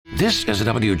This is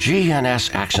the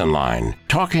WGNS Action Line,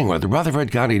 talking with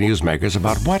Rutherford County newsmakers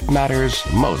about what matters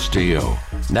most to you.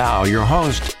 Now, your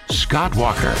host, Scott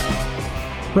Walker.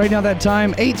 Right now, that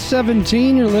time,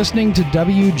 8:17, you're listening to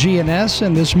WGNS,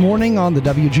 and this morning on the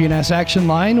WGNS Action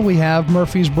Line, we have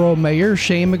Murfreesboro Mayor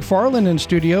Shane McFarland in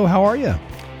studio. How are you?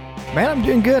 Man, I'm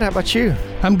doing good. How about you?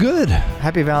 I'm good.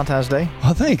 Happy Valentine's Day.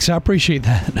 Oh, thanks. I appreciate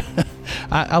that.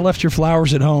 I left your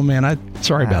flowers at home, man.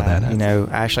 Sorry about that.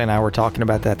 Ashley and I were talking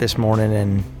about that this morning,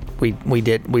 and we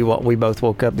both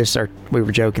woke up. We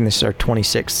were joking. This is our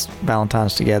 26th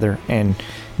Valentine's together, and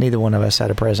neither one of us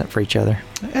had a present for each other.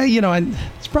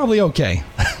 It's probably okay.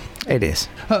 It is.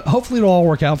 Hopefully it'll all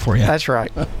work out for you. That's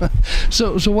right.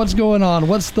 So what's going on?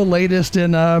 What's the latest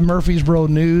in Murfreesboro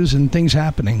news and things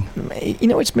happening?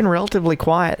 It's been relatively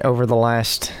quiet over the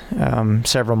last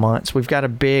several months. We've got a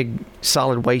big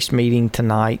solid waste meeting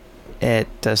tonight at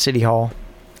City Hall,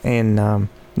 and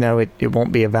it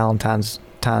won't be a Valentine's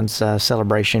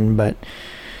celebration, but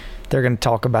they're going to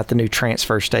talk about the new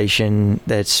transfer station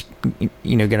that's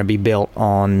going to be built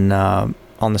on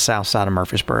the south side of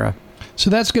Murfreesboro. So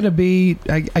that's going to be,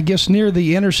 I guess, near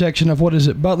the intersection of, what is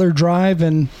it, Butler Drive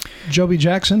and Joby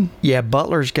Jackson? Yeah,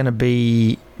 Butler is going to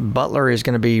be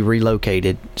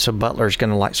relocated. So Butler's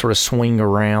going to sort of swing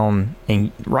around.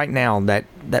 And right now, that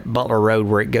Butler Road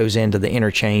where it goes into the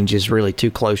interchange is really too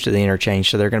close to the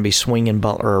interchange. So they're going to be swinging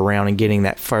Butler around and getting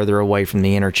that further away from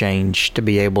the interchange to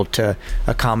be able to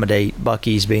accommodate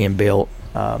Buc-ee's being built.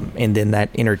 And then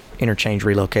that interchange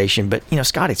relocation. But,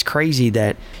 Scott, it's crazy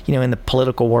that, in the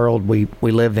political world we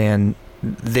live in,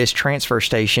 this transfer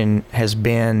station has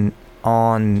been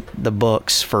on the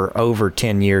books for over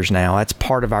 10 years now. That's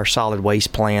part of our solid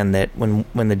waste plan that when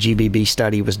the GBB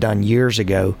study was done years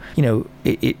ago,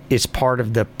 it's part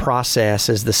of the process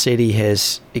as the city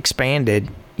has expanded.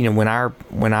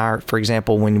 For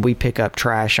example, when we pick up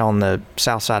trash on the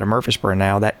south side of Murfreesboro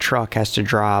now, that truck has to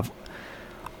drive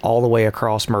all the way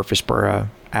across Murfreesboro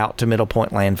out to Middle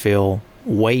Point Landfill,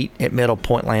 wait at Middle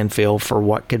Point Landfill for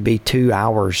what could be 2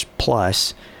 hours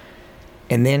plus,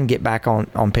 and then get back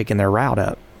on picking their route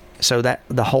up. So that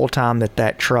the whole time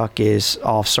that truck is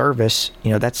off service,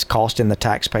 that's costing the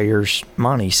taxpayers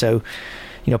money. So,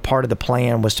 part of the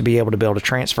plan was to be able to build a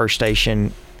transfer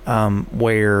station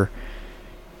where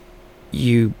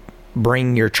you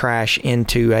bring your trash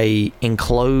into a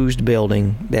enclosed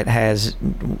building that has,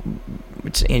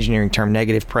 it's an engineering term,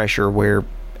 negative pressure, where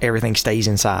everything stays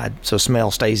inside, so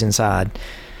smell stays inside,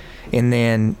 and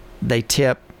then they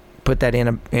put that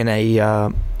in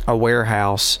a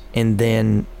warehouse, and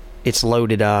then it's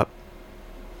loaded up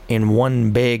in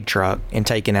one big truck and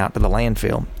taken out to the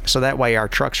landfill. So that way our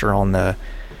trucks are on the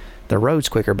roads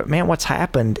quicker. But man, what's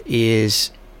happened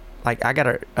is, I got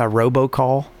a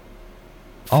robocall.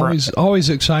 Always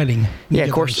exciting. Yeah,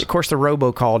 of course the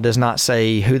robocall does not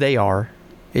say who they are.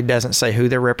 It doesn't say who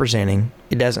they're representing.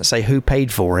 It doesn't say who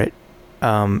paid for it.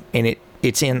 And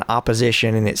it's in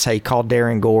opposition, and it's, hey, call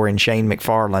Darren Gore and Shane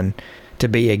McFarland to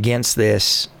be against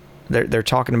this. They're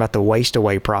talking about the waste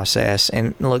away process.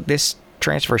 And look, this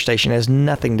transfer station has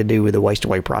nothing to do with the waste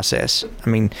away process. I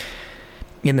mean,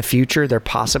 in the future, there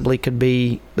possibly could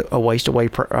be a waste away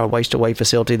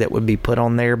facility that would be put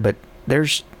on there, but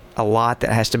there's a lot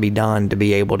that has to be done to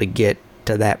be able to get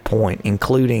to that point,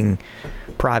 including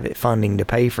private funding to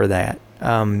pay for that.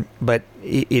 But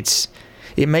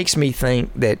it makes me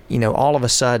think that, all of a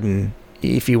sudden,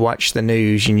 if you watch the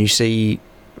news and you see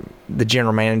the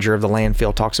general manager of the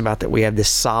landfill talks about that we have this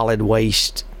solid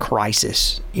waste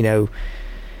crisis, and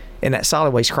that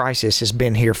solid waste crisis has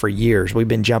been here for years. We've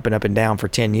been jumping up and down for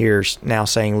 10 years now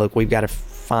saying, look, we've got to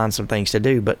find some things to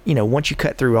do. But, once you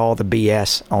cut through all the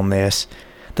BS on this,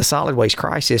 the solid waste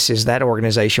crisis is that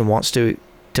organization wants to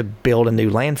build a new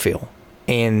landfill.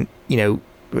 And,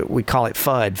 we call it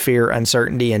FUD, fear,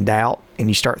 uncertainty, and doubt. And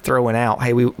you start throwing out,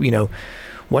 hey,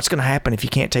 what's going to happen if you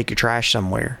can't take your trash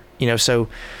somewhere? So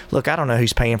look, I don't know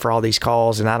who's paying for all these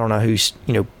calls, and I don't know who's,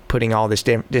 putting all this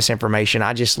disinformation.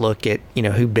 I just look at,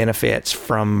 who benefits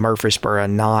from Murfreesboro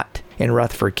and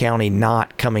Rutherford County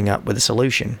not coming up with a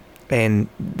solution. And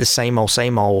the same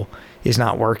old is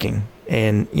not working.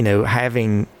 And,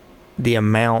 having the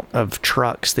amount of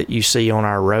trucks that you see on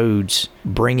our roads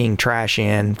bringing trash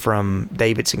in from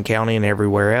Davidson County and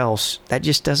everywhere else, that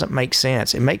just doesn't make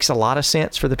sense. It makes a lot of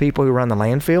sense for the people who run the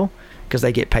landfill because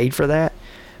they get paid for that,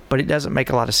 but it doesn't make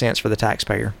a lot of sense for the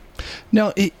taxpayer.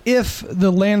 Now, if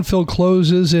the landfill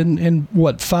closes in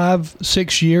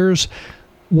 5-6 years,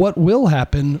 what will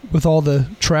happen with all the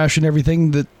trash and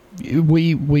everything that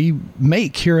we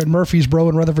make here in Murfreesboro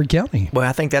and Rutherford County. Well,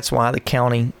 I think that's why the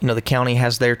county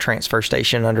has their transfer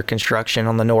station under construction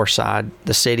on the north side.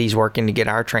 The city's working to get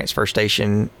our transfer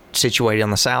station situated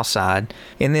on the south side,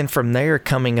 and then from there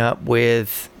coming up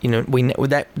with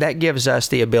that gives us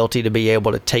the ability to be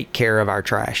able to take care of our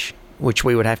trash, which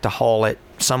we would have to haul it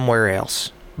somewhere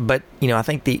else. But I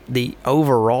think the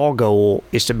overall goal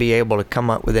is to be able to come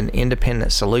up with an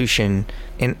independent solution,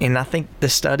 and I think the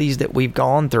studies that we've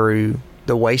gone through,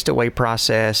 the waste away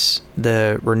process,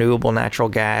 the renewable natural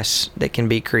gas that can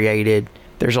be created,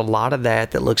 there's a lot of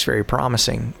that looks very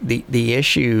promising. The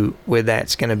issue with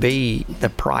that's going to be the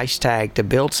price tag to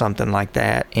build something like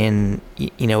that. And,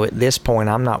 at this point,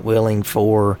 I'm not willing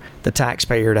for the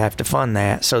taxpayer to have to fund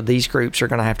that. So these groups are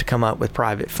going to have to come up with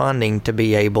private funding to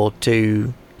be able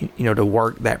to to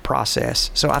work that process.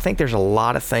 So I think there's a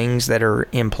lot of things that are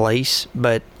in place,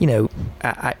 but,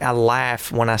 I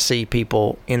laugh when I see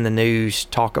people in the news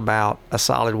talk about a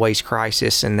solid waste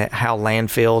crisis and that how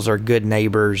landfills are good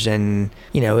neighbors. And,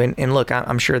 and look,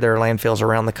 I'm sure there are landfills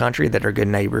around the country that are good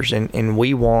neighbors. And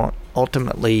we want,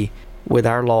 ultimately, with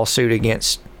our lawsuit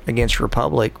against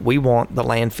Republic, we want the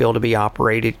landfill to be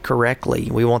operated correctly.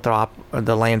 We want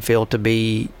the landfill to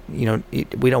be,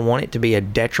 we don't want it to be a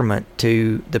detriment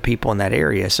to the people in that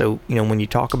area. So, when you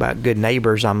talk about good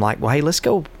neighbors, I'm like, well, hey, let's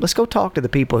go talk to the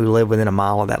people who live within a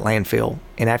mile of that landfill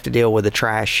and have to deal with the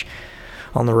trash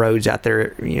on the roads out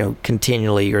there,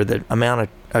 continually, or the amount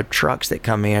of trucks that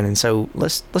come in. And so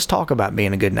let's talk about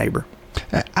being a good neighbor.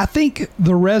 I think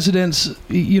the residents,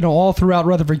 all throughout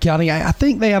Rutherford County, I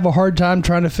think they have a hard time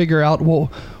trying to figure out, well,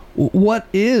 what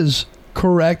is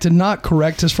correct and not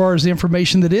correct as far as the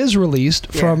information that is released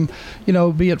from,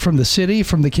 be it from the city,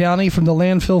 from the county, from the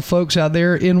landfill folks out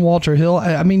there in Walter Hill.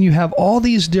 I mean, you have all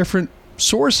these different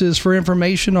sources for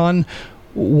information on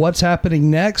what's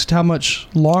happening next, how much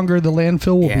longer the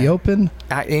landfill will be open.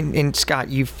 And Scott,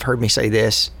 you've heard me say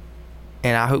this,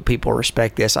 and I hope people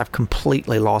respect this. I've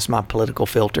completely lost my political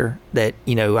filter. That,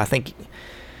 I think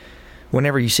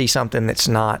whenever you see something that's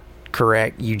not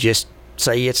correct, you just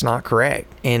say it's not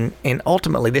correct. And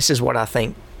ultimately, this is what I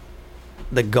think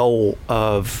the goal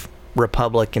of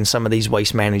Republic and some of these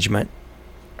waste management,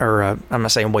 or I'm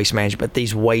not saying waste management, but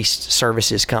these waste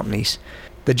services companies.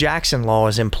 The Jackson Law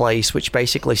is in place, which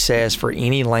basically says for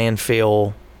any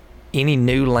landfill, any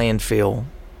new landfill,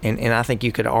 and I think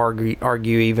you could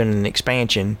argue even an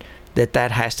expansion,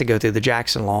 that has to go through the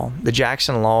Jackson Law. The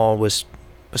Jackson Law was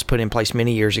put in place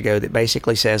many years ago that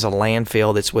basically says a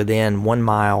landfill that's within 1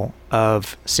 mile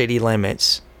of city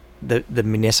limits, the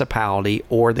municipality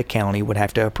or the county would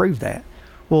have to approve that.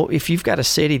 Well, if you've got a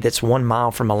city that's 1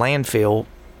 mile from a landfill,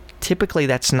 typically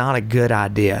that's not a good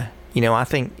idea. I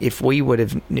think if we would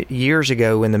have, years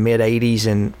ago in the mid-'80s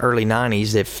and early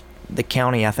 90s, if the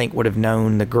county, I think, would have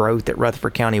known the growth that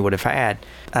Rutherford County would have had,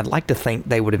 I'd like to think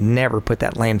they would have never put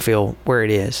that landfill where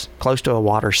it is, close to a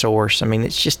water source. I mean,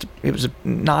 it was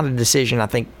not a decision I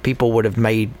think people would have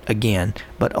made again.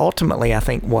 But ultimately, I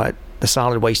think what the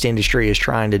solid waste industry is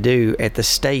trying to do at the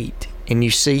state, and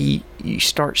you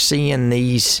start seeing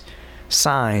these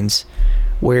signs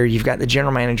where you've got the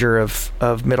general manager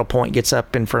of Middle Point gets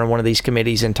up in front of one of these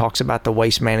committees and talks about the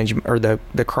waste management or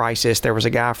the crisis. There was a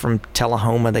guy from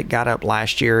Tullahoma that got up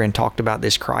last year and talked about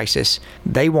this crisis.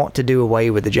 They want to do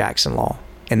away with the Jackson Law,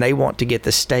 and they want to get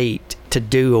the state to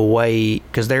do away,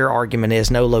 because their argument is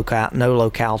no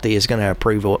locality is going to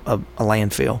approve a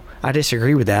landfill. I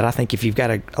disagree with that. I think if you've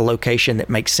got a location that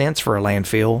makes sense for a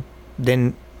landfill,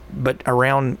 then but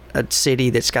around a city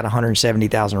that's got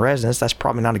 170,000 residents, that's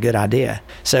probably not a good idea.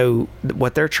 So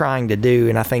what they're trying to do,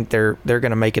 and I think they're going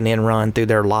to make an end run through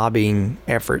their lobbying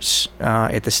efforts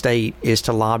at the state, is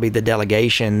to lobby the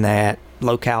delegation that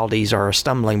localities are a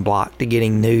stumbling block to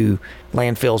getting new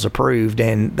landfills approved,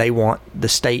 and they want the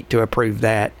state to approve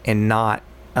that and not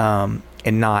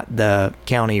the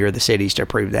county or the cities to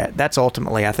approve that. That's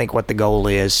ultimately, I think, what the goal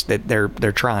is that they're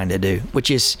trying to do,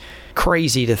 which is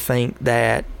crazy to think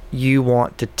that you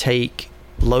want to take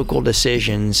local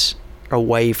decisions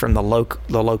away from the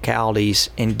localities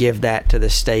and give that to the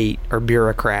state or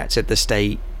bureaucrats at the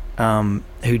state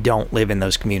who don't live in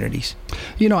those communities.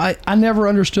 I never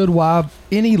understood why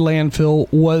any landfill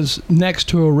was next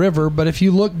to a river, but if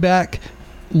you look back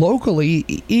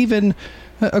locally, even,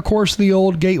 of course, the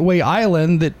old Gateway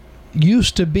Island that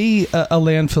used to be a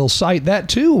landfill site, that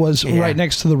too was right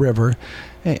next to the river.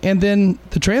 And then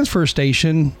the transfer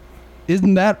station,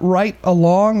 isn't that right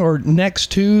along or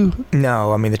next to?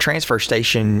 No, I mean, the transfer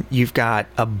station, you've got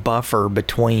a buffer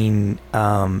between,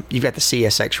 you've got the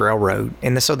CSX Railroad.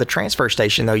 And so the transfer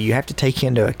station, though, you have to take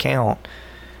into account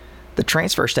The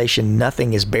transfer station,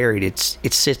 nothing is buried.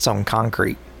 It sits on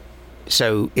concrete.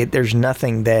 So there's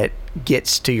nothing that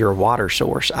gets to your water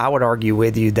source. I would argue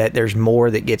with you that there's more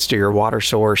that gets to your water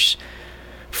source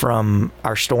from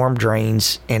our storm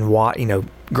drains and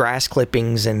grass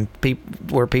clippings and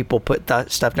where people put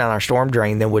stuff down our storm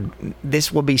drain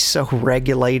this will be so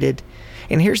regulated.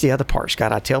 And here's the other part,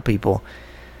 Scott. I tell people,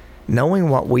 knowing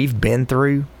what we've been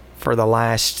through for the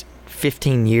last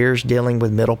 15 years dealing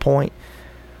with Middle Point,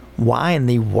 why in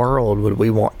the world would we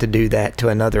want to do that to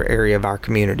another area of our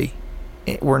community?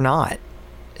 We're not.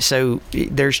 So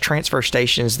there's transfer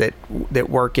stations that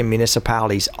work in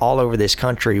municipalities all over this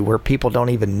country where people don't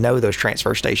even know those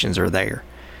transfer stations are there.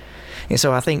 And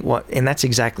so I think and that's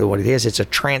exactly what it is. It's a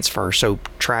transfer. So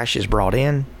trash is brought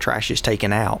in, trash is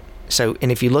taken out. So,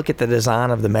 and if you look at the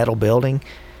design of the metal building,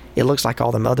 it looks like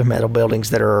all the other metal buildings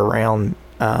that are around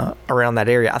that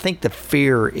area. I think the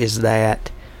fear is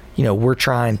that, we're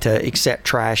trying to accept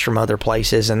trash from other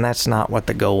places, and that's not what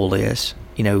the goal is.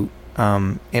 And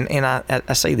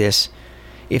I say this,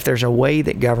 if there's a way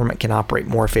that government can operate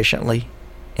more efficiently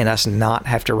and us not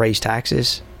have to raise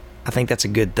taxes, I think that's a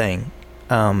good thing.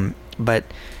 But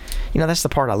that's the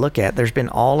part I look at. There's been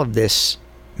all of this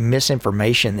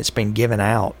misinformation that's been given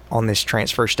out on this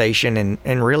transfer station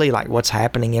and really like what's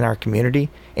happening in our community.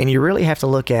 And you really have to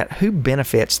look at who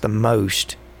benefits the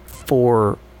most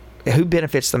if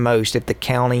the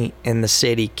county and the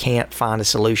city can't find a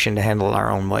solution to handle our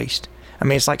own waste. I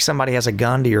mean, it's like somebody has a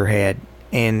gun to your head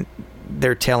and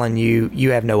they're telling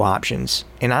you have no options.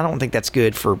 And I don't think that's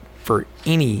good for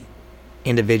any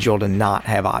individual to not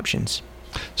have options.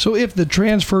 So if the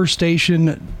transfer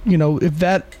station, if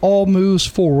that all moves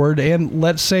forward and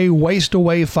let's say Waste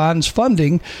Away finds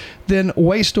funding, then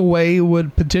Waste Away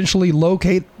would potentially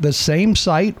locate the same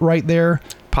site right there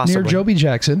Possibly. near Joby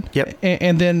Jackson. Yep.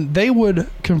 And then they would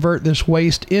convert this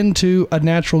waste into a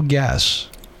natural gas.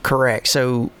 Correct.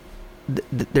 So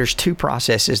there's two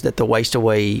processes that the Waste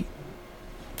Away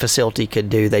facility could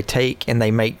do. They take and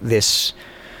they make this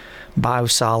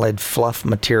biosolid fluff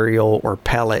material or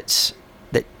pellets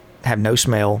that have no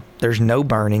smell. There's no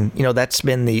burning. That's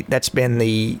been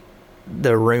the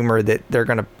rumor that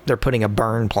they're putting a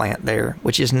burn plant there,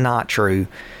 which is not true.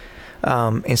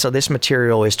 And so this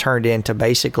material is turned into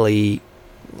basically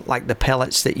like the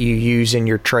pellets that you use in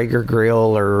your Traeger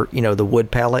grill or the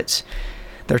wood pellets.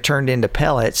 They're turned into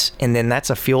pellets, and then that's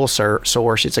a fuel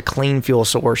source. It's a clean fuel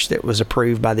source that was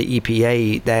approved by the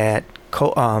EPA that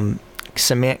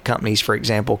cement companies, for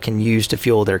example, can use to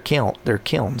fuel their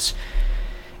kilns.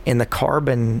 And the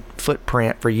carbon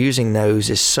footprint for using those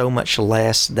is so much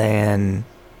less than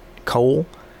coal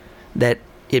that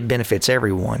it benefits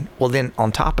everyone. Well, then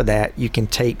on top of that, you can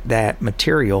take that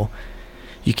material,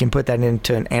 you can put that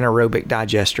into an anaerobic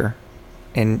digester.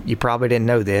 And you probably didn't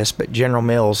know this, but General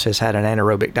Mills has had an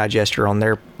anaerobic digester on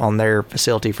their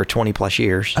facility for 20 plus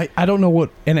years. I don't know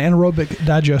what an anaerobic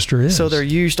digester is. So they're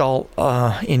used all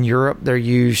in Europe. They're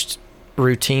used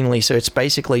routinely. So it's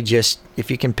basically just,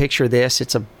 if you can picture this,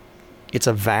 it's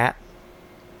a vat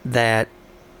that,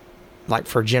 like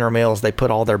for General Mills, they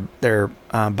put all their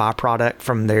byproduct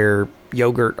from their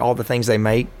yogurt, all the things they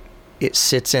make. It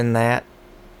sits in that,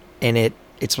 and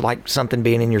it's like something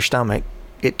being in your stomach.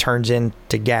 It turns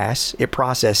into gas. It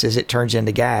processes. It turns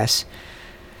into gas.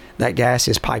 That gas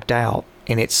is piped out,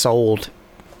 and it's sold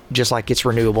just like it's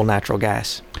renewable natural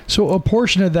gas. So a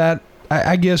portion of that,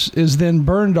 I guess, is then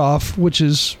burned off, which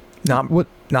is not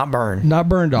burned. Not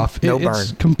burned off.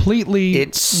 It's completely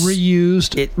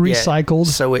reused, recycled.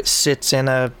 Yeah, so it sits in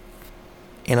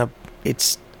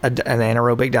it's an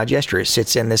anaerobic digester. It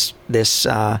sits in this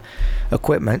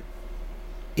equipment.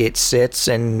 It sits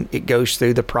and it goes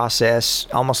through the process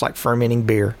almost like fermenting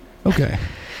beer. Okay.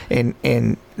 And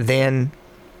then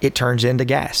it turns into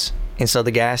gas. And so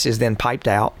the gas is then piped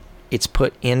out. It's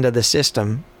put into the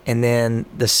system, and then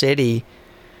the city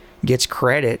gets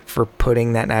credit for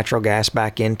putting that natural gas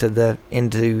back into the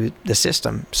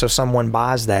system. So someone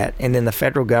buys that, and then the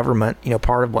federal government,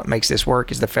 part of what makes this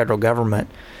work is the federal government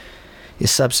is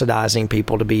subsidizing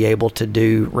people to be able to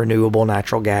do renewable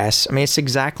natural gas. I mean, it's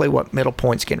exactly what Middle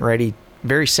Point's getting ready,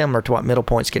 very similar to what Middle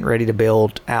Point's getting ready to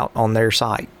build out on their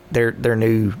site. Their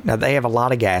new, now they have a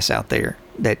lot of gas out there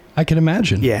that I can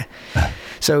imagine. Yeah.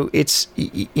 So it's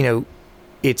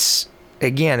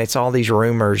it's all these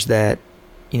rumors that,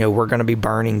 we're going to be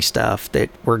burning stuff,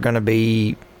 that we're going to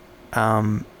be,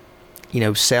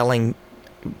 selling,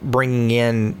 bringing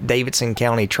in Davidson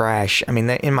County trash. I mean,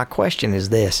 and my question is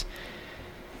this.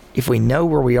 If we know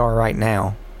where we are right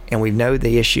now, and we know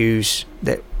the issues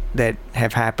that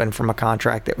have happened from a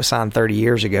contract that was signed 30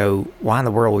 years ago, why in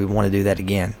the world would we want to do that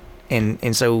again?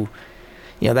 And so,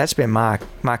 that's been my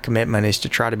commitment, is to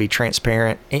try to be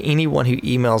transparent. Anyone who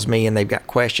emails me and they've got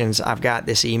questions, I've got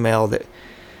this email that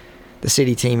the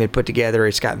city team had put together.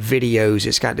 It's got videos,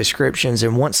 it's got descriptions,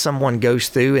 and once someone goes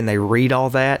through and they read all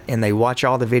that and they watch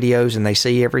all the videos and they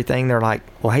see everything, they're like,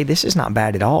 well, hey, this is not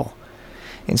bad at all.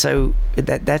 And so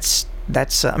that's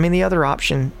the other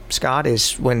option, Scott,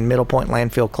 is when Middle Point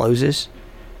landfill closes,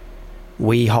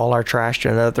 we haul our trash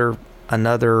to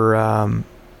another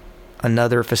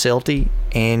facility,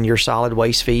 and your solid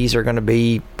waste fees are going to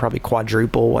be probably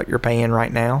quadruple what you're paying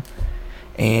right now,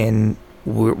 and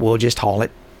we'll just haul it,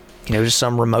 to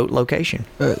some remote location.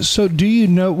 So do you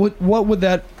know what would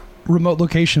that remote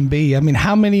location be? I mean,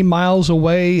 how many miles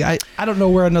away? I don't know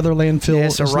where another landfill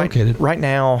is located. Right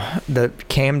now, the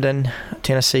Camden,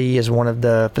 Tennessee is one of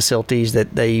the facilities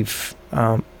that they've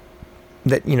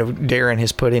Darren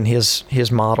has put in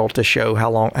his model to show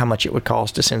how much it would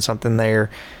cost to send something there.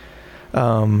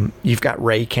 You've got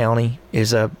Ray County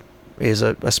is a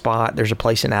spot. There's a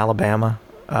place in Alabama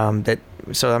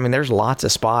there's lots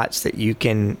of spots that you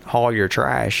can haul your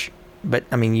trash. But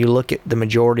you look at the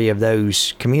majority of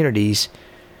those communities,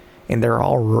 and they're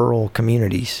all rural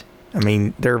communities.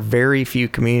 There are very few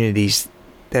communities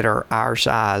that are our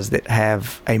size that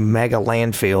have a mega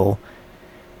landfill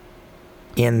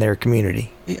in their community.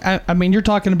 You're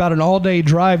talking about an all-day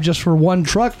drive just for one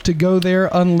truck to go there,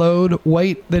 unload,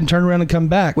 wait, then turn around and come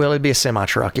back. Well, it'd be a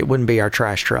semi-truck. It wouldn't be our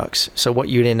trash trucks. So what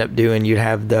you'd end up doing, you'd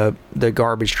have the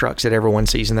garbage trucks that everyone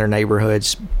sees in their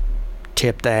neighborhoods,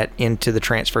 tip that into the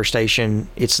transfer station.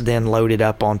 It's then loaded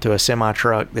up onto a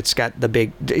semi-truck that's got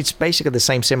it's basically the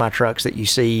same semi-trucks that you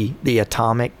see, the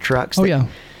atomic trucks. Yeah.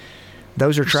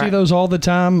 Those are you see those all the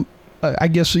time. I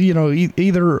guess,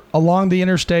 either along the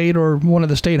interstate or one of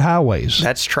the state highways.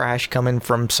 That's trash coming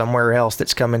from somewhere else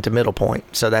that's coming to Middle Point.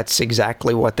 So that's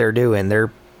exactly what they're doing.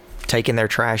 They're taking their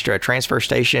trash to a transfer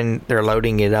station. They're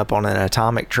loading it up on an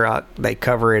atomic truck. They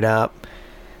cover it up.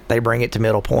 They bring it to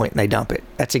Middle Point and they dump it.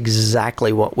 That's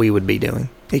exactly what we would be doing,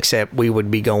 except we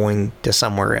would be going to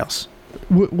somewhere else.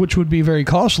 Which would be very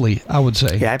costly, I would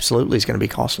say. Yeah, absolutely. It's going to be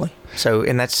costly. So,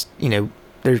 and that's,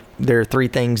 there are three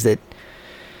things that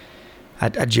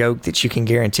I joke that you can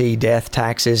guarantee: death,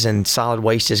 taxes, and solid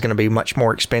waste is going to be much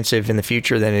more expensive in the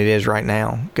future than it is right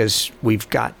now, because we've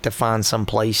got to find some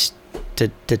place to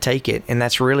take it. And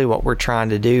that's really what we're trying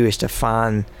to do, is to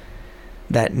find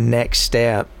that next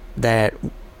step that,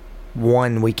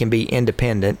 one, we can be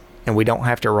independent and we don't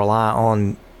have to rely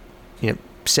on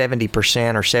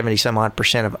 70% or 70 some odd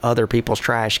percent of other people's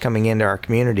trash coming into our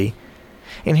community.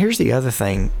 And here's the other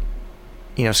thing,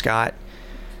 Scott,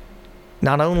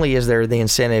 not only is there the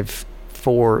incentive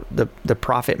for the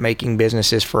profit-making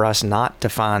businesses for us not to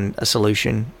find a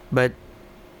solution, but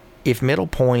if Middle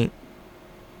Point,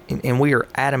 and we are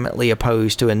adamantly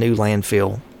opposed to a new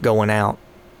landfill going out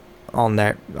on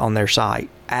their site,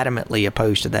 adamantly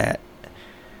opposed to that.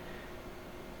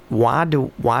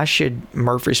 Why should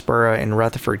Murfreesboro and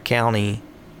Rutherford County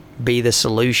be the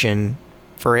solution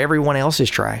for everyone else's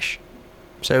trash?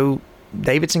 So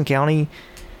Davidson County,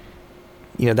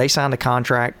 they signed a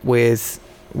contract with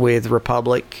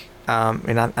Republic,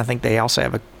 and I think they also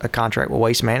have a contract with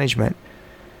Waste Management,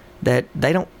 that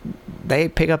they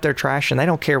pick up their trash and they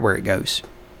don't care where it goes.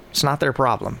 It's not their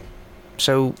problem.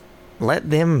 So let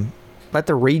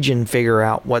the region figure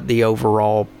out what the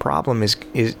overall problem is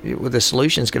what the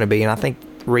solution is going to be. And I think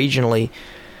regionally,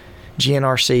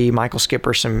 GNRC, Michael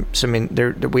Skipper,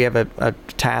 we have a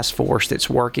task force that's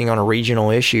working on a regional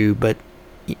issue. But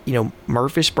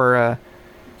Murfreesboro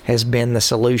has been the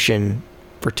solution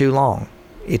for too long.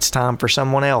 It's time for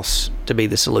someone else to be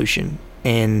the solution.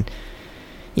 And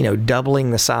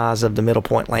doubling the size of the Middle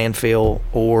Point landfill,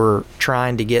 or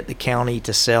trying to get the county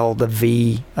to sell the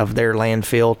V of their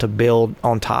landfill to build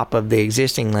on top of the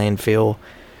existing landfill,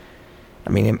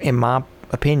 in my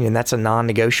opinion, that's a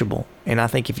non-negotiable. And I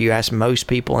think if you ask most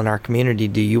people in our community,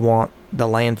 do you want the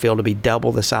landfill to be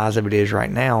double the size of it is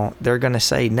right now, they're going to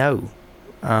say no.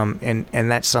 And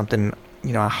that's something,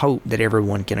 I hope that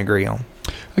everyone can agree on.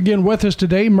 Again, with us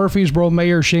today, Murfreesboro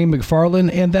Mayor Shane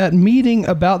McFarland, and that meeting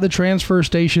about the transfer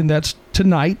station, that's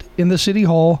tonight in the City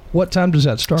Hall. What time does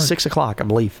that start? 6 o'clock, I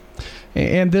believe.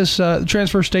 And this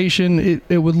transfer station,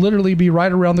 it would literally be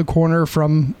right around the corner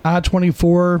from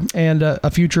I-24 and a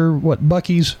future,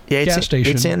 Buc-ee's gas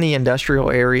station. It's in the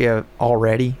industrial area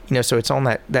already, so it's on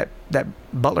that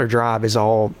Butler Drive is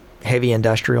all heavy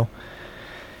industrial.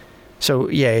 So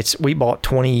yeah, we bought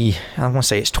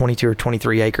 22 or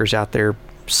 23 acres out there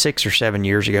 6 or 7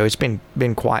 years ago. It's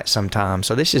been quite some time.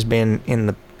 So this has been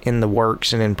in the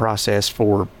works and in process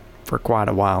for quite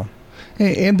a while.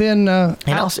 And then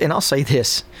I'll say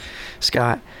this,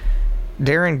 Scott.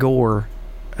 Darren Gore,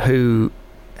 who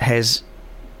has,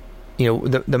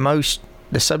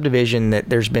 the subdivision that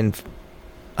there's been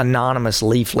anonymous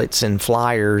leaflets and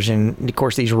flyers, and of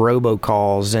course these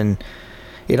robocalls, and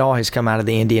it all has come out of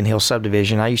the Indian Hill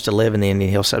subdivision. I used to live in the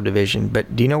Indian Hill subdivision,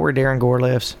 but do you know where Darren Gore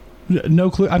lives? No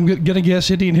clue. I'm going to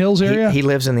guess Indian Hills area? He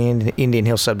lives in the Indian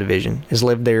Hill subdivision. Has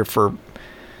lived there for,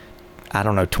 I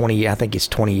don't know, 20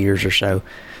 years or so.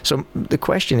 So the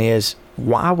question is,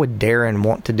 why would Darren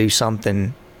want to do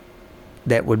something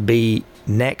that would be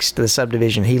next to the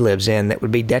subdivision he lives in that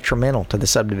would be detrimental to the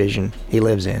subdivision he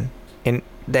lives in? And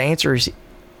the answer is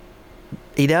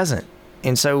he doesn't.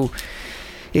 And so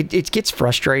it gets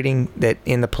frustrating that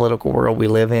in the political world we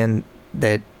live in,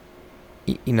 that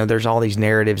there's all these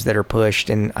narratives that are pushed,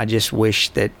 and I just wish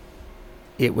that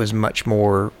it was much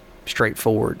more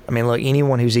straightforward. I mean, look,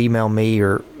 anyone who's emailed me,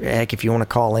 or heck, if you want to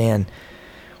call in,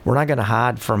 we're not going to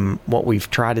hide from what we've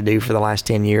tried to do for the last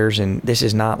 10 years, and this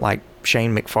is not like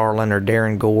Shane McFarland or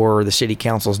Darren Gore or the city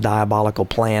council's diabolical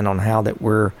plan on how that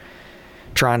we're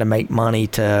trying to make money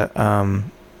to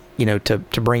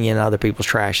bring in other people's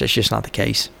trash. That's just not the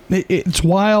case. It's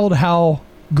wild how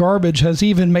garbage has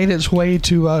even made its way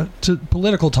to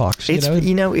political talks.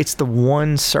 It's the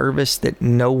one service that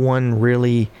no one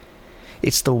really.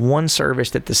 It's the one service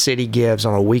that the city gives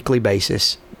on a weekly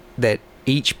basis, that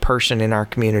each person in our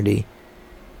community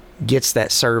gets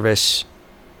that service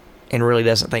and really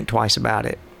doesn't think twice about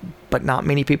it. But not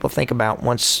many people think about,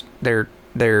 once their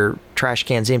trash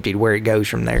can's emptied, where it goes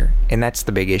from there. And that's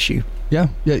the big issue. Yeah,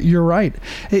 you're right.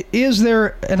 Is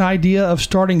there an idea of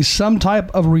starting some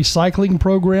type of recycling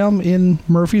program in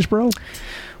Murfreesboro?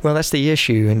 Well, that's the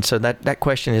issue. And so that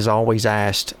question is always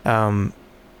asked.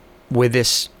 With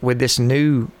this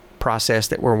new process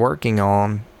that we're working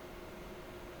on,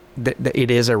 it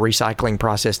is a recycling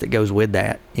process that goes with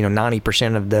that.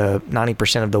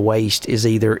 90% of the waste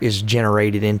is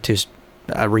generated into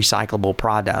a recyclable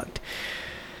product.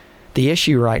 The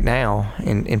issue right now,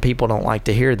 and people don't like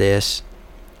to hear this,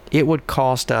 it would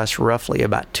cost us roughly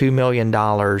about $2 million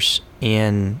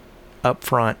in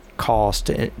upfront cost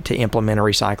to implement a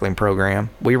recycling program.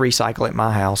 We recycle at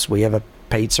my house. We have a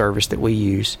paid service that we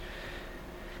use.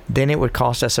 Then it would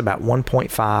cost us about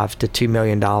 $1.5 to $2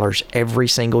 million every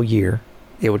single year.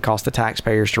 It would cost the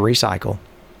taxpayers to recycle.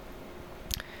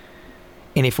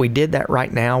 And if we did that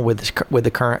right now with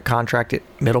the current contract at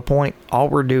Middle Point, all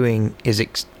we're doing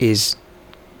is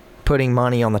putting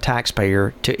money on the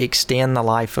taxpayer to extend the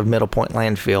life of Middle Point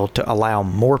landfill to allow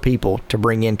more people to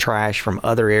bring in trash from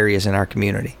other areas in our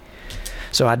community.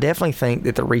 So I definitely think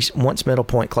that once Middle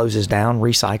Point closes down,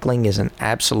 recycling is an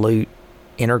absolute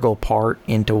integral part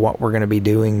into what we're going to be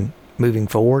doing moving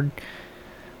forward.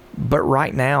 But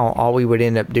right now, all we would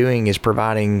end up doing is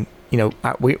providing,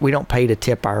 we don't pay to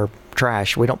tip our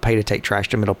trash. We don't pay to take trash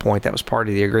to Middle Point. That was part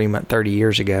of the agreement 30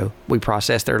 years ago. We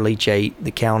process their leachate.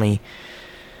 The county,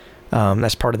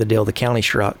 that's part of the deal the county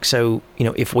struck. So,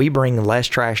 if we bring less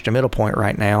trash to Middle Point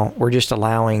right now, we're just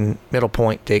allowing Middle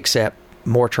Point to accept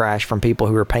more trash from people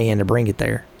who are paying to bring it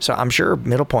there. So I'm sure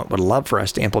Middle Point would love for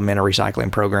us to implement a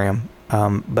recycling program.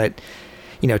 But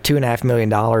 $2.5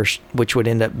 million, which would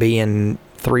end up being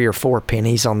 3 or 4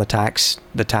 pennies on the tax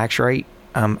rate.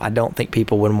 I don't think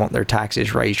people would want their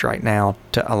taxes raised right now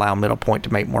to allow Middle Point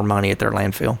to make more money at their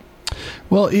landfill.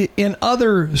 Well, in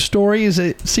other stories,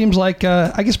 it seems like,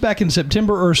 I guess back in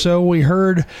September or so, we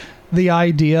heard the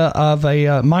idea of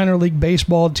a minor league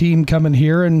baseball team coming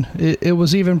here, and it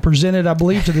was even presented, I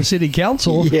believe, to the city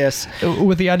council. Yes.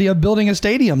 With the idea of building a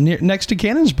stadium next to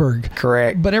Cannonsburg.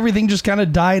 Correct. But everything just kind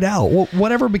of died out.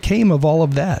 Whatever became of all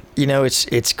of that?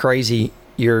 It's crazy.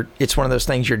 It's one of those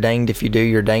things, you're danged if you do,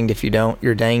 you're danged if you don't.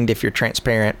 You're danged if you're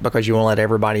transparent because you want to let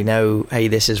everybody know, hey,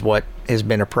 this is what has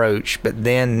been approached. But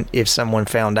then if someone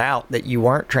found out that you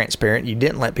weren't transparent, you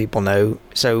didn't let people know.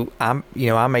 So I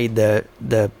made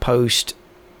the post.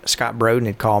 Scott Broden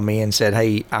had called me and said,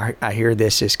 hey, I hear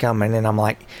this is coming. And I'm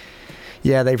like,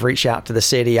 yeah, they've reached out to the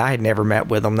city. I had never met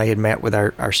with them. They had met with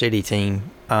our city team.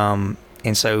 And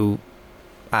so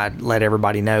I let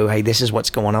everybody know, hey, this is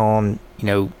what's going on.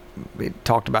 It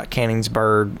talked about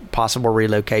Cannonsburg, possible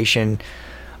relocation.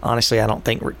 Honestly, I don't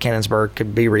think Cannonsburg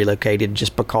could be relocated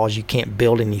just because you can't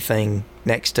build anything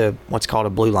next to what's called a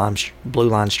blue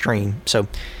line stream. So,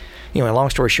 long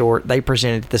story short, they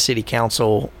presented to the city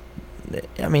council.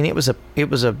 I mean, it was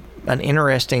an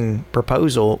interesting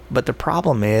proposal, but the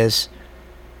problem is,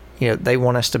 they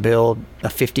want us to build a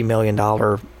 $50 million.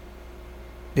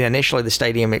 Initially, the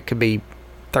stadium, it could be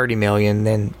 $30 million,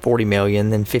 then $40 million,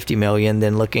 then $50 million,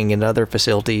 then looking at other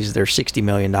facilities, they're $60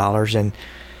 million. And,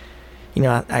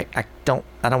 I don't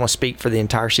want to speak for the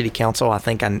entire city council. I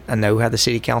think I know how the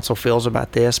city council feels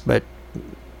about this, but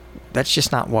that's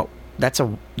just not what, that's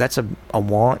a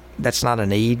want. That's not a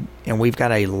need. And we've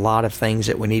got a lot of things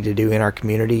that we need to do in our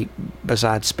community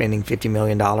besides spending $50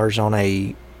 million on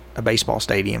a baseball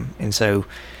stadium. And so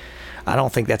I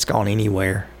don't think that's gone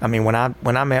anywhere. I mean, when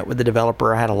I met with the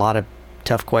developer, I had a lot of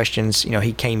tough questions.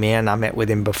 He came in, I met with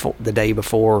him the day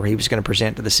before he was going to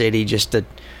present to the city just to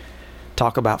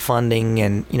talk about funding.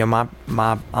 And,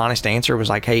 my honest answer was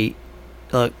like, hey,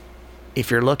 look,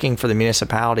 if you're looking for the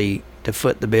municipality to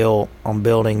foot the bill on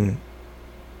building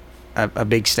a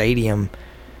big stadium,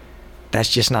 that's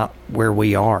just not where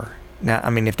we are. Now, I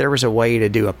mean, if there was a way to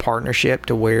do a partnership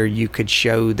to where you could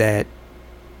show that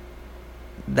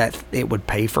it would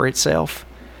pay for itself,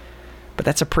 but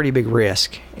that's a pretty big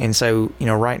risk. And so,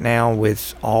 right now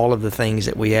with all of the things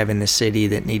that we have in the city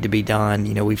that need to be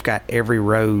done, we've got every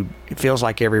road, it feels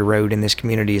like every road in this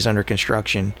community is under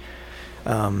construction.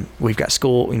 We've got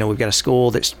school, we've got a school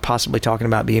that's possibly talking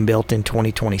about being built in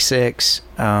 2026.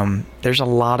 There's a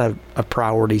lot of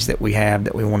priorities that we have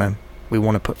that we want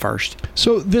to put first.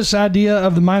 So this idea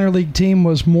of the minor league team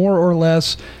was more or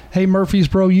less, hey,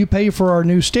 Murfreesboro, you pay for our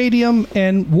new stadium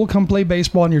and we'll come play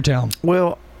baseball in your town.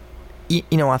 Well,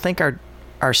 I think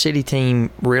our city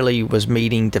team really was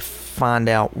meeting to find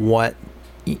out what,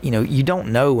 you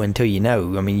don't know until you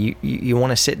know. I mean, you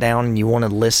want to sit down and you want to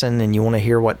listen and you want to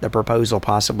hear what the proposal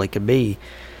possibly could be.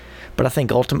 But I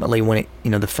think ultimately when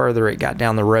the further it got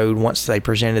down the road, once they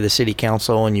presented the city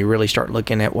council and you really start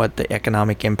looking at what the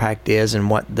economic impact is and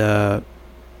what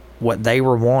they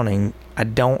were wanting, I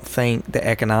don't think the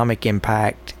economic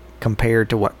impact compared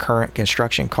to what current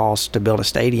construction costs to build a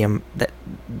stadium, that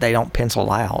they don't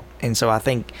pencil out. And so I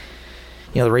think,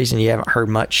 the reason you haven't heard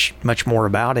much more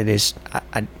about it is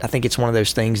I think it's one of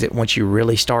those things that once you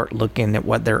really start looking at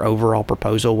what their overall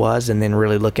proposal was and then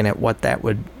really looking at what that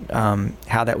would,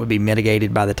 how that would be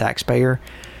mitigated by the taxpayer,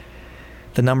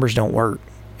 the numbers don't work.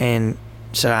 And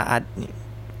so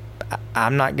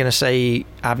I'm not going to say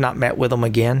I've not met with them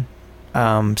again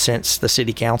since the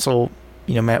city council,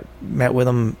 met with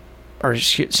them, or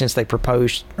since they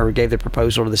proposed or gave the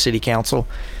proposal to the city council.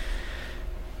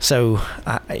 So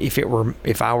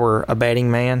if I were a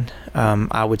betting man,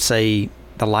 I would say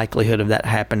the likelihood of that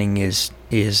happening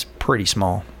is pretty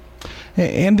small.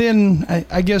 And then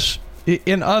I guess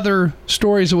in other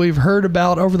stories that we've heard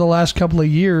about over the last couple of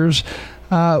years,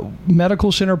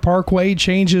 Medical Center Parkway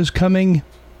changes coming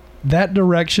that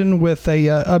direction with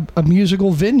a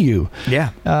musical venue. Yeah.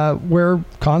 Where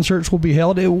concerts will be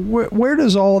held. Where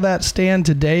does all that stand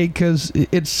today? Because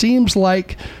it seems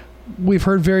like we've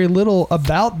heard very little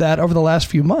about that over the last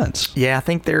few months. Yeah, I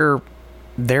think they're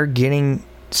getting.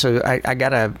 So I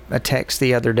got a text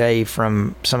the other day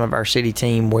from some of our city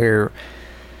team where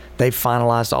they've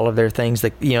finalized all of their things.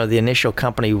 That the initial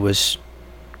company was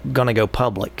going to go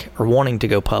public or wanting to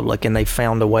go public, and they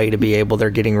found a way to be able. They're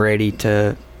getting ready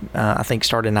to, I think,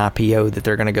 start an IPO that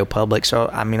they're going to go public. So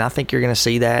I mean, I think you're going to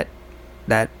see that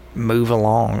move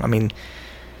along. I mean,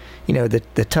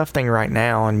 the tough thing right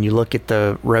now, and you look at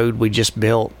the road we just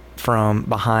built from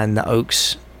behind the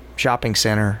Oaks Shopping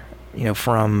Center,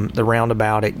 from the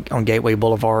roundabout on Gateway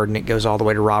Boulevard, and it goes all the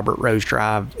way to Robert Rose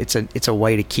Drive. It's a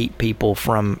way to keep people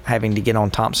from having to get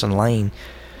on Thompson Lane.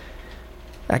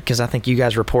 Because I think you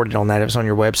guys reported on that. It was on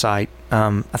your website.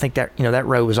 I think that that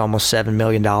road was almost $7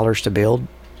 million to build,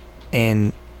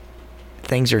 and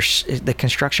the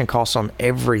construction costs on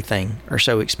everything are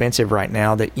so expensive right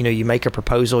now that you make a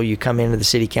proposal, you come into the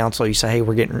city council, you say, hey,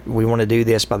 we want to do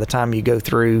this. By the time you go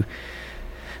through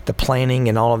the planning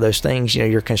and all of those things,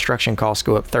 your construction costs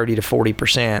go up 30 to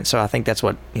 40%. So I think that's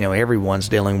what everyone's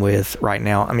dealing with right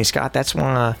now. I mean, Scott, that's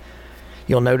one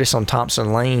you'll notice on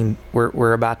Thompson Lane.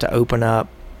 We're about to open up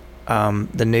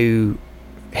the new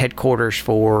headquarters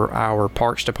for our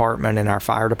parks department and our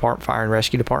fire and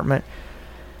rescue department.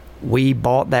 We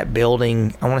bought that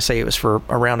building, I want to say it was for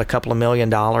around a couple of $1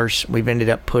 million. We've ended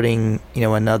up putting,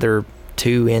 another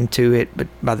 2 into it, but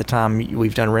by the time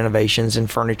we've done renovations and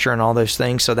furniture and all those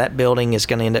things, so that building is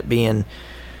going to end up being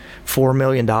 $4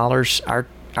 million.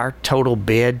 Our total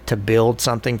bid to build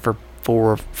something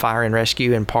for fire and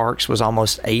rescue and parks was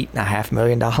almost $8.5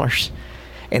 million.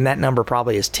 And that number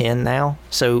probably is 10 now.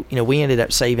 So, we ended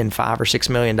up saving $5 or $6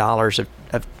 million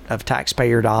of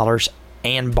taxpayer dollars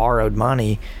and borrowed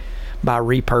money by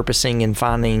repurposing and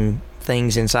finding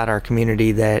things inside our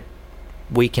community that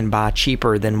we can buy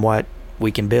cheaper than what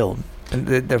we can build. And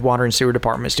the water and sewer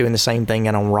department's doing the same thing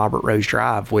on Robert Rose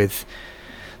Drive with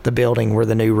the building where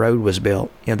the new road was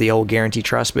built. The old Guarantee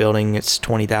Trust building, it's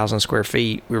 20,000 square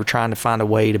feet. We were trying to find a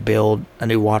way to build a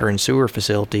new water and sewer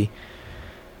facility,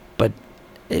 but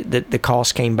the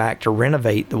cost came back to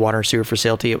renovate the water and sewer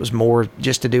facility. It was more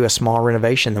just to do a small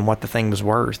renovation than what the thing was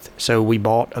worth. So we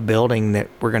bought a building that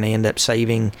we're going to end up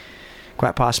saving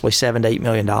quite possibly $7 to $8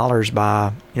 million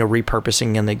by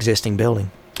repurposing an existing building.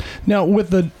 Now, with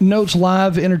the Notes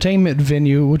Live entertainment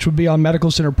venue, which would be on Medical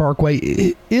Center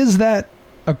Parkway, is that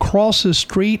across the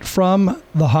street from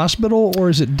the hospital, or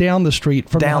is it down the street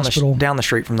from the hospital? Down the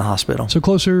street from the hospital. So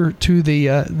closer to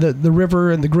the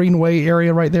river and the Greenway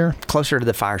area right there? Closer to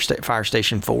the fire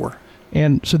station 4.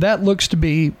 And so that looks to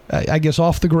be, I guess,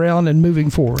 off the ground and moving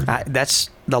forward. That's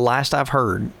the last I've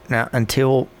heard. Now,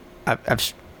 until I'm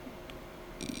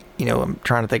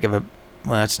trying to think of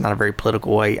that's not a very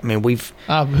political way. I mean,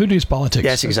 who does politics?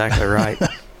 That's exactly right.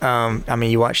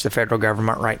 You watch the federal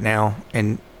government right now,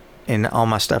 and all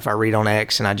my stuff I read on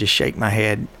X, and I just shake my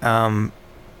head.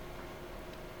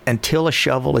 Until a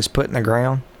shovel is put in the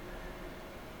ground,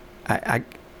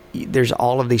 there's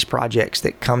all of these projects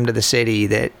that come to the city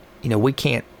that,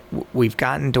 we've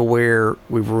gotten to where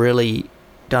we've really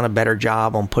done a better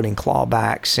job on putting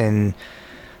clawbacks and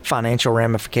financial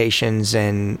ramifications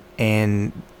and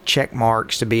check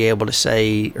marks to be able to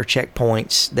say, or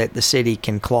checkpoints that the city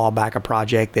can claw back a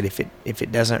project that if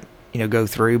it doesn't, go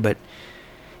through. But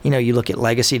you look at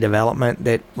legacy development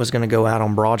that was going to go out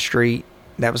on Broad Street.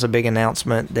 That was a big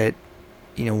announcement that,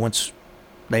 once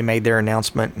they made their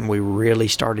announcement and we really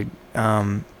started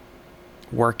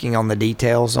working on the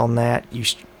details on that,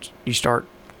 you start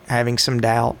having some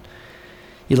doubt.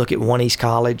 You look at One East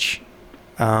College.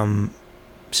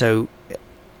 So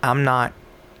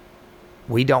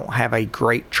we don't have a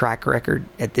great track record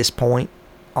at this point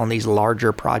on these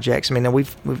larger projects. I mean,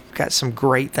 we've got some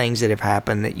great things that have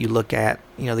happened that you look at,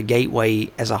 the Gateway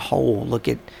as a whole, look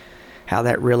at how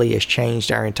that really has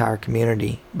changed our entire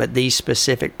community. But these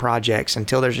specific projects,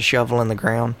 until there's a shovel in the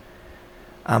ground,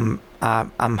 I'm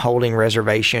holding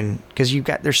reservation, because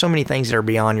there's so many things that are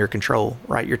beyond your control,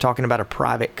 right? You're talking about a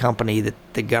private company that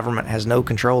the government has no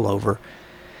control over,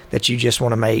 that you just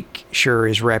want to make sure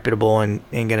is reputable and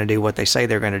going to do what they say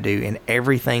they're going to do. And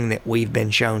everything that we've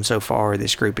been shown so far,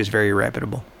 this group is very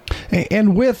reputable.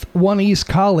 And with One East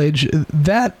College,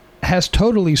 that has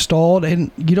totally stalled,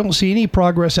 and you don't see any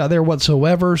progress out there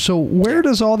whatsoever. So where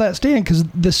does all that stand? Because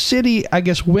the city, I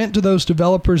guess, went to those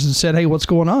developers and said, hey, what's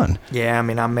going on? Yeah,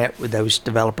 I met with those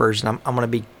developers, and I'm going to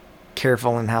be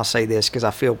careful in how I say this, because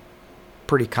I feel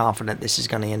pretty confident this is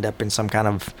going to end up in some kind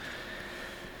of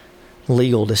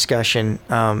legal discussion.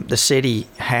 The city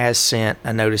has sent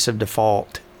a notice of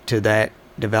default to that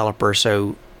developer,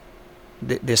 so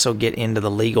this will get into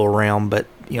the legal realm. But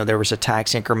there was a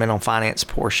tax incremental finance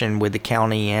portion with the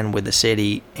county and with the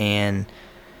city, and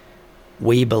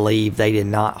we believe they did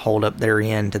not hold up their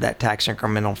end to that tax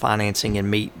incremental financing and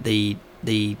meet the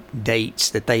dates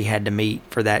that they had to meet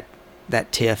for that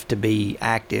TIF to be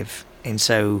active. And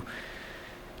so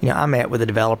I met with a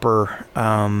developer.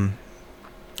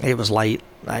 It was late.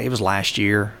 It was last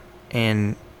year,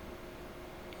 and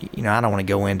I don't want to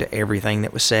go into everything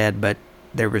that was said, but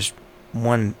there was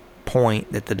one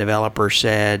point that the developer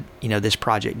said, this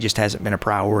project just hasn't been a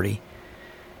priority,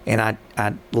 and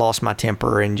I lost my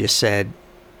temper and just said,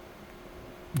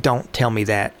 don't tell me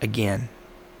that again.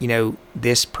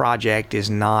 This project is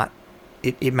not.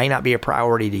 It may not be a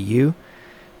priority to you,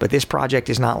 but this project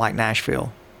is not like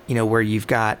Nashville. Where you've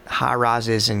got high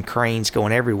rises and cranes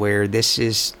going everywhere. This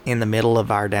is in the middle of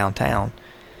our downtown.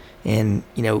 And,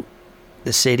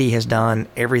 the city has done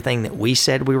everything that we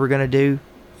said we were going to do.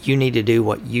 You need to do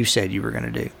what you said you were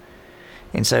going to do.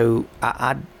 And so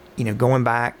I going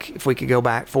back, if we could go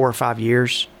back 4 or 5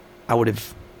 years, I would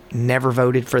have never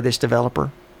voted for this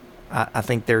developer. I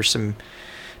think there's some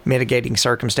mitigating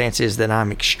circumstances that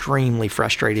I'm extremely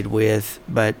frustrated with.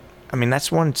 But,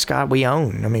 that's one, Scott, we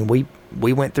own.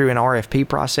 We went through an RFP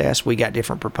process. We got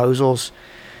different proposals.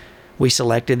 We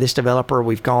selected this developer.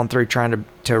 We've gone through trying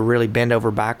to really bend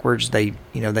over backwards. They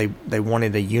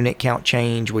wanted a unit count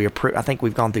change. I think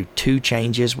we've gone through 2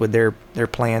 changes with their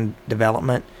planned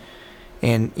development.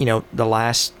 And the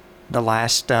last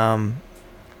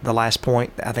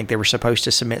point, I think they were supposed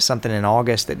to submit something in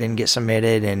August that didn't get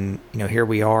submitted, and here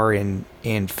we are in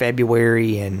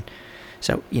February. And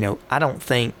so I don't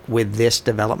think with this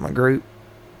development group,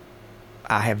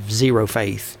 I have zero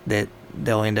faith that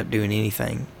they'll end up doing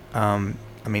anything.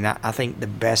 I think the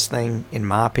best thing, in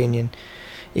my opinion,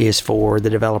 is for the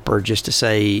developer just to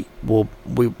say, we'll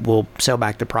sell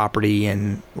back the property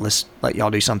and let's let y'all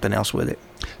do something else with it.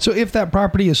 So if that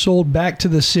property is sold back to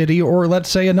the city, or let's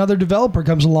say another developer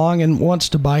comes along and wants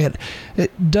to buy it,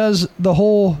 does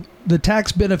the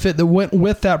tax benefit that went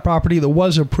with that property that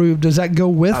was approved, does that go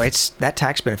with? Oh, that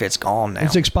tax benefit's gone now.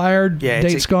 It's expired. Yeah,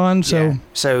 date's gone. So yeah.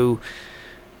 So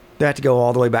they have to go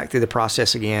all the way back through the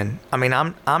process again. I mean,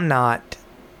 I'm not,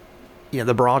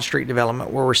 the Broad Street development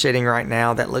where we're sitting right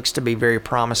now, that looks to be very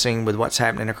promising with what's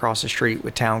happening across the street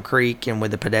with Town Creek and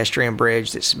with the pedestrian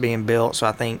bridge that's being built. So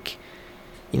I think,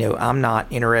 I'm not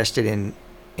interested in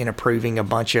approving a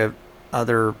bunch of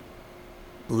other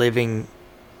living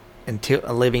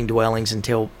dwellings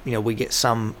until we get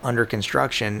some under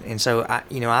construction. And so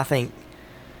I think,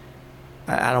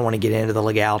 I don't want to get into the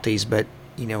legalities, but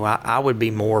I would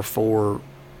be more for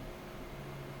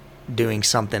doing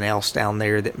something else down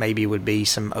there that maybe would be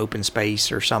some open space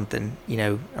or something.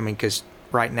 Because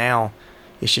right now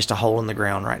it's just a hole in the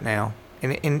ground right now.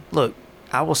 And look,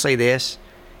 I will say this: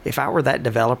 if I were that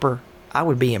developer, I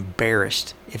would be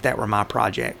embarrassed if that were my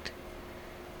project.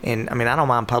 And I don't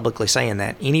mind publicly saying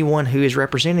that. Anyone who is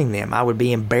representing them, I would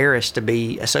be embarrassed to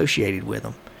be associated with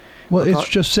them. Well, it's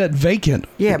just set vacant.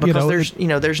 Yeah, because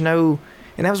there's no,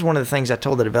 and that was one of the things I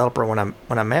told the developer when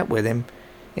I met with him.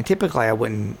 And typically I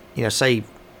wouldn't, say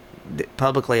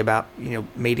publicly about,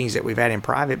 meetings that we've had in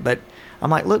private, but I'm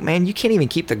like, look, man, you can't even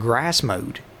keep the grass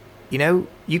mowed. You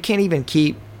can't even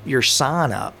keep your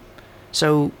sign up.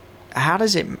 So how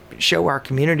does it show our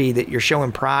community that you're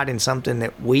showing pride in something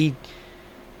that we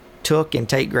took and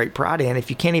take great pride in if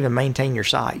you can't even maintain your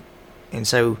site? And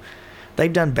so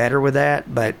they've done better with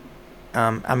that, but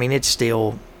it's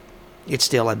still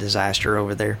a disaster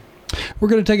over there. We're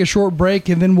going to take a short break,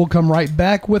 and then we'll come right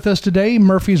back. With us today,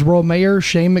 Murfreesboro Mayor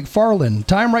Shane McFarland.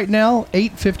 Time right now,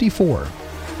 8:54.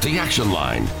 The Action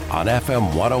Line on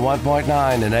FM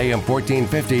 101.9 and AM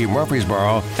 1450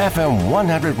 Murfreesboro, FM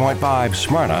 100.5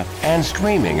 Smyrna, and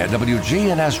streaming at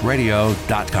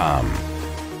WGNSradio.com.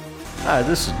 Hi,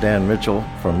 this is Dan Mitchell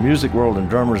from Music World and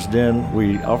Drummers Den.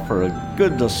 We offer a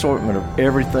good assortment of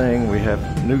everything. We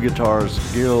have new guitars,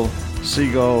 Gill,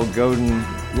 Seagull, Godin,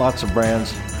 lots of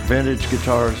brands, vintage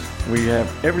guitars. We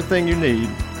have everything you need,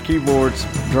 keyboards,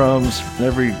 drums,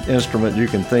 every instrument you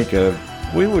can think of.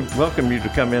 We would welcome you to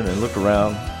come in and look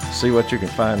around, see what you can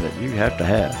find that you have to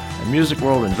have. And Music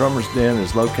World and Drummers Den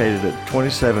is located at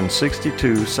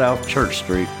 2762 South Church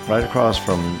Street, right across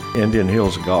from Indian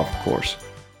Hills Golf Course.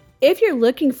 If you're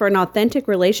looking for an authentic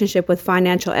relationship with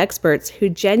financial experts who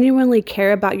genuinely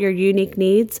care about your unique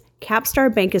needs,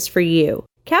 Capstar Bank is for you.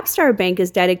 Capstar Bank is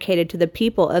dedicated to the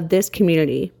people of this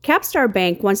community. Capstar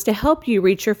Bank wants to help you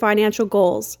reach your financial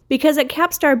goals, because at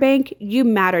Capstar Bank, you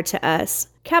matter to us.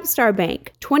 Capstar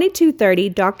Bank, 2230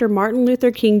 Dr. Martin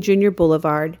Luther King Jr.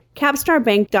 Boulevard.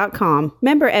 CapstarBank.com.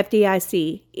 Member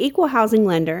FDIC. Equal housing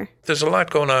lender. There's a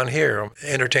lot going on here.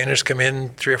 Entertainers come in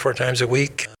 3 or 4 times a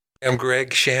week. I'm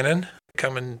Greg Shannon.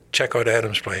 Come and check out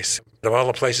Adam's Place. Of all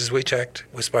the places we checked,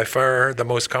 it was by far the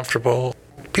most comfortable.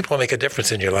 People make a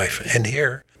difference in your life. And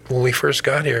here, when we first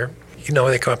got here,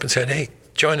 they come up and said, hey,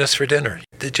 join us for dinner.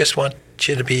 They just want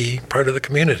you to be part of the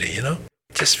community, It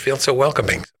just feels so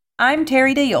welcoming. I'm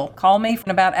Terry Deal. Call me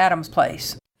about Adam's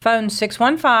Place. Phone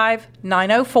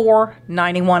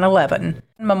 615-904-9111.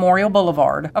 Memorial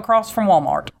Boulevard, across from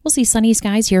Walmart. We'll see sunny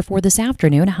skies here for this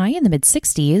afternoon, high in the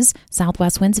mid-60s.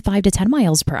 Southwest winds 5 to 10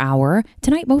 miles per hour.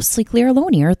 Tonight, mostly clear, low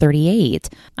near 38.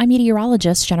 I'm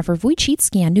meteorologist Jennifer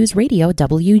Wojcicki on News Radio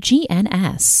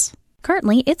WGNS.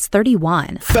 Currently, it's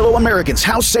 31. Fellow Americans,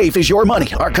 how safe is your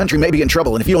money? Our country may be in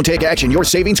trouble, and if you don't take action, your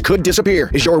savings could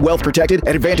disappear. Is your wealth protected?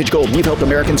 At Advantage Gold, we've helped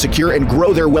Americans secure and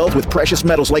grow their wealth with precious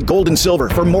metals like gold and silver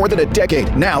for more than a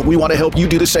decade. Now, we want to help you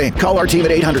do the same. Call our team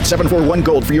at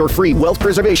 800-741-GOLD for your free wealth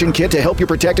preservation kit to help you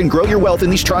protect and grow your wealth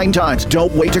in these trying times.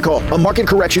 Don't wait to call. A market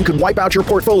correction could wipe out your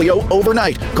portfolio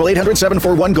overnight. Call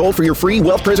 800-741-GOLD for your free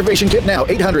wealth preservation kit now.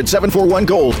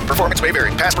 800-741-GOLD. Performance may vary.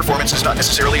 Past performance is not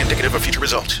necessarily indicative of future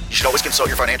results. You should always consult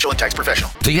your financial and tax professional.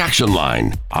 The Action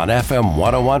Line on FM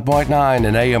 101.9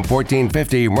 and AM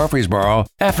 1450 Murfreesboro,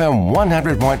 FM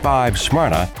 100.5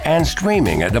 Smyrna, and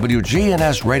streaming at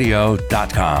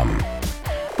WGNSradio.com.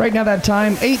 Right now, that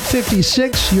time,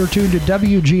 8:56. You're tuned to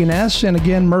WGNS. And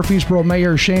again, Murfreesboro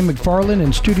Mayor Shane McFarland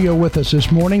in studio with us this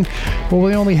morning. Well,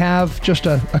 we only have just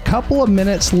a couple of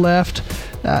minutes left.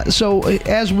 So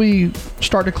as we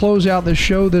start to close out the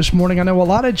show this morning, I know a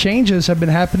lot of changes have been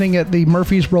happening at the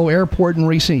Murfreesboro Airport in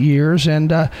recent years.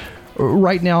 And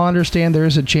right now, I understand there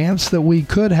is a chance that we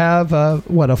could have, a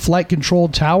flight control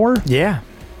tower? Yeah,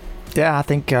 I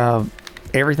think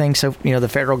everything. So, the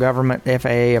federal government,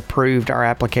 FAA, approved our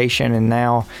application, and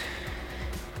now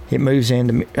it moves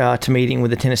into to meeting with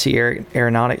the Tennessee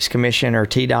Aeronautics Commission, or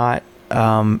TDOT,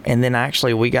 And then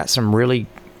actually we got some really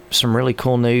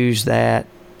cool news that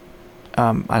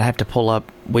I'd have to pull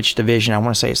up which division. I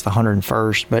want to say it's the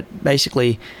 101st, but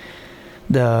basically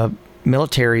the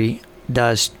military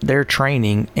does their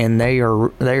training, and they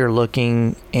are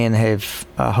looking and have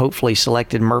hopefully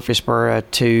selected Murfreesboro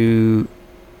to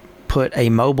put a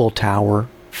mobile tower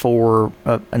for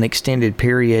an extended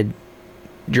period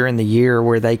during the year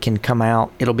where they can come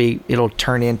out. It'll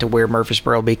turn into where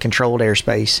Murfreesboro will be controlled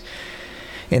airspace,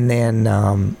 and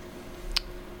then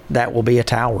that will be a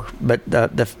tower. But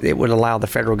it would allow the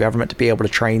federal government to be able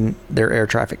to train their air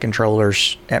traffic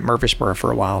controllers at Murfreesboro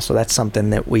for a while. So that's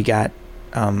something that we got.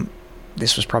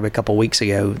 This was probably a couple weeks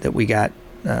ago that we got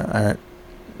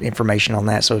information on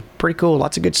that. So pretty cool.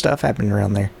 Lots of good stuff happening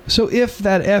around there. So if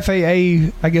that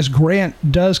FAA, I guess, grant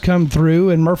does come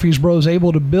through and Murfreesboro is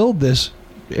able to build this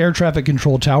air traffic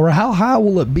control tower, how high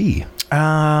will it be?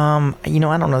 I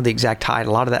don't know the exact height.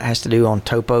 A lot of that has to do on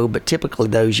topo, but typically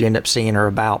those you end up seeing are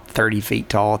about 30 feet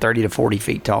tall, 30 to 40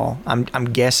 feet tall. I'm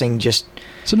guessing just...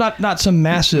 So not some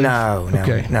massive...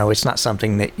 No, it's not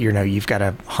something that, you've got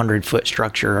a 100-foot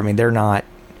structure. I mean, they're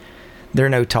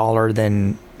no taller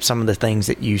than some of the things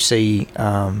that you see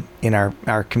in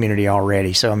our community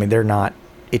already. So, I mean,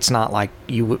 it's not like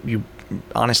you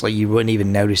honestly, you wouldn't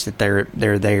even notice that they're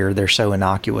there. They're so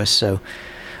innocuous. So,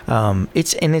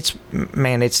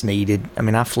 it's needed. I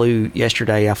mean, I flew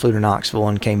to Knoxville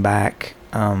and came back.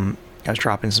 I was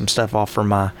dropping some stuff off for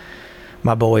my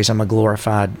boys. I'm a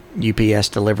glorified UPS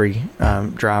delivery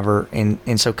driver,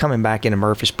 and so coming back into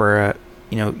Murfreesboro,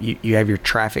 you have your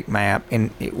traffic map,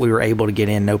 and we were able to get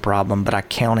in no problem. But I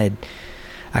counted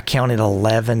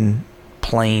 11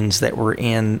 planes that were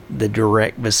in the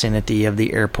direct vicinity of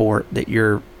the airport that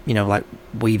you're like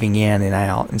weaving in and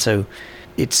out, and so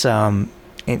it's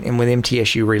and with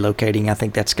MTSU relocating, I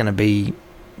think that's going to be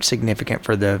significant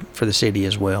for the city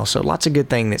as well. So lots of good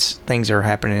things are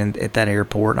happening at that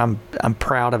airport. I'm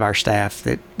proud of our staff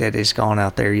that has gone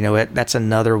out there. That's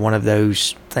another one of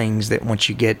those things that once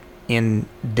you get in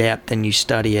depth and you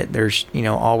study it, there's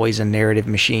always a narrative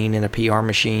machine and a PR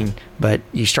machine, but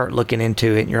you start looking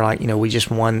into it and you're like, we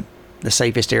just won the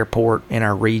safest airport in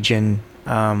our region.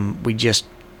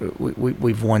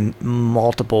 We've won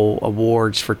multiple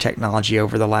awards for technology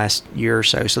over the last year or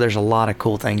so. So there's a lot of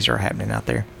cool things that are happening out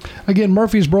there. Again,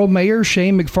 Murfreesboro Mayor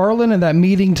Shane McFarland, and that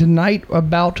meeting tonight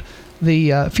about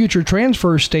the future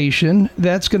transfer station,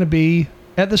 that's going to be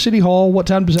at the City Hall. What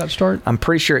time does that start? I'm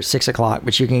pretty sure it's 6 o'clock,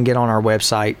 but you can get on our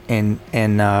website and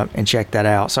check that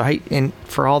out. So, hey, and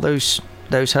for all those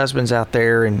husbands out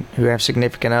there and who have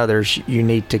significant others, you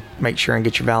need to make sure and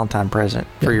get your Valentine present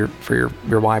for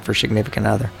your wife or significant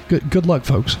other. Good luck,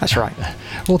 folks. That's right.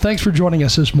 Well, thanks for joining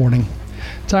us this morning.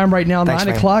 Time right now, 9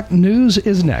 o'clock. News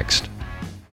is next.